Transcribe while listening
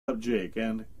Jake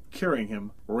and, carrying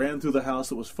him, ran through the house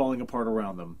that was falling apart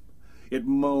around them. It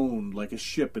moaned like a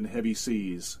ship in heavy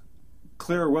seas.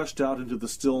 Claire rushed out into the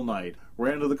still night,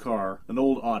 ran to the car, an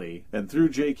old Audi, and threw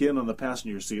Jake in on the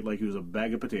passenger seat like he was a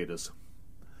bag of potatoes.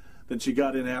 Then she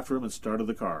got in after him and started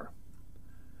the car.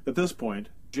 At this point,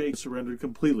 Jake surrendered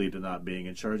completely to not being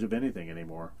in charge of anything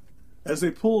anymore. As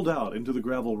they pulled out into the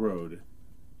gravel road,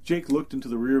 Jake looked into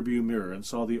the rearview mirror and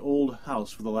saw the old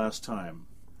house for the last time.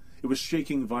 It was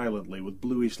shaking violently with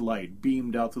bluish light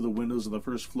beamed out through the windows on the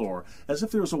first floor as if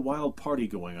there was a wild party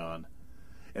going on.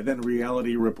 And then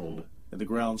reality rippled, and the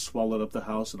ground swallowed up the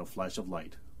house in a flash of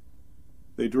light.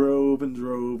 They drove and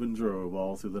drove and drove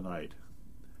all through the night.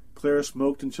 Claire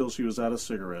smoked until she was out of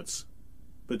cigarettes,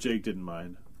 but Jake didn't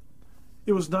mind.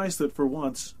 It was nice that for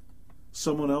once,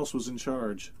 someone else was in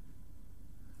charge.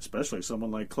 Especially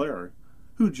someone like Claire,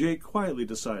 who Jake quietly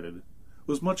decided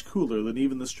was much cooler than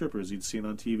even the strippers he'd seen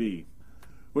on TV.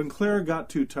 When Claire got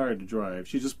too tired to drive,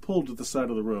 she just pulled to the side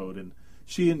of the road, and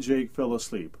she and Jake fell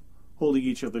asleep, holding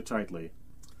each other tightly,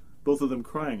 both of them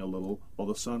crying a little while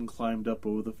the sun climbed up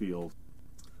over the field.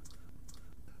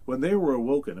 When they were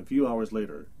awoken a few hours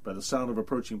later by the sound of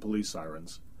approaching police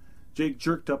sirens, Jake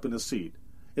jerked up in his seat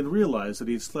and realized that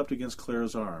he had slept against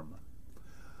Claire's arm.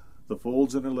 The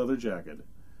folds in her leather jacket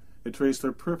had traced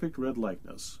their perfect red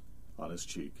likeness on his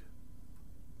cheek.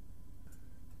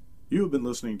 You have been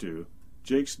listening to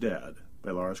Jake's Dad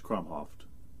by Lars Kramhoft.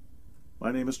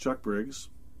 My name is Chuck Briggs,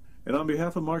 and on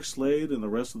behalf of Mark Slade and the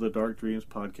rest of the Dark Dreams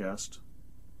podcast,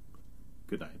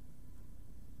 good night.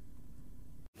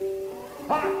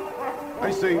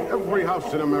 I say every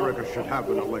house in America should have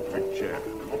an electric chair.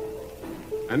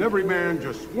 And every man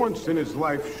just once in his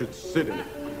life should sit in it,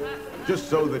 just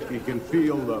so that he can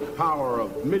feel the power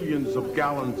of millions of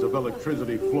gallons of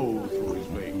electricity flow through his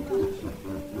veins.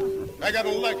 I got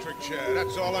an electric chair,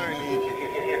 that's all I need.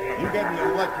 You get an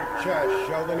electric chair,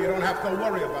 Sheldon, you don't have to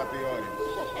worry about the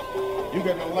audience. You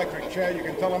get an electric chair, you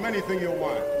can tell them anything you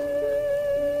want,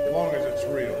 as long as it's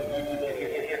real.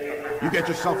 You get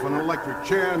yourself an electric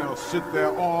chair and they'll sit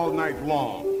there all night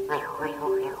long.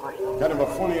 Kind of a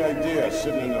funny idea,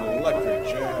 sitting in an electric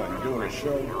chair and doing a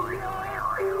show.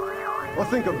 Well,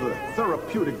 think of the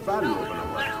therapeutic value of an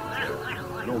electric chair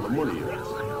and all the money it is.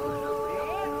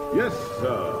 Yes,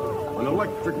 an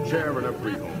electric chair in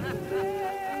every home.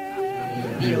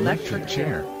 The Electric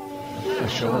Chair, a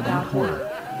show about horror.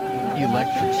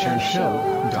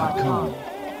 ElectricChairShow.com.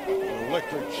 An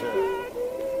electric chair.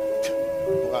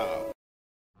 Wow.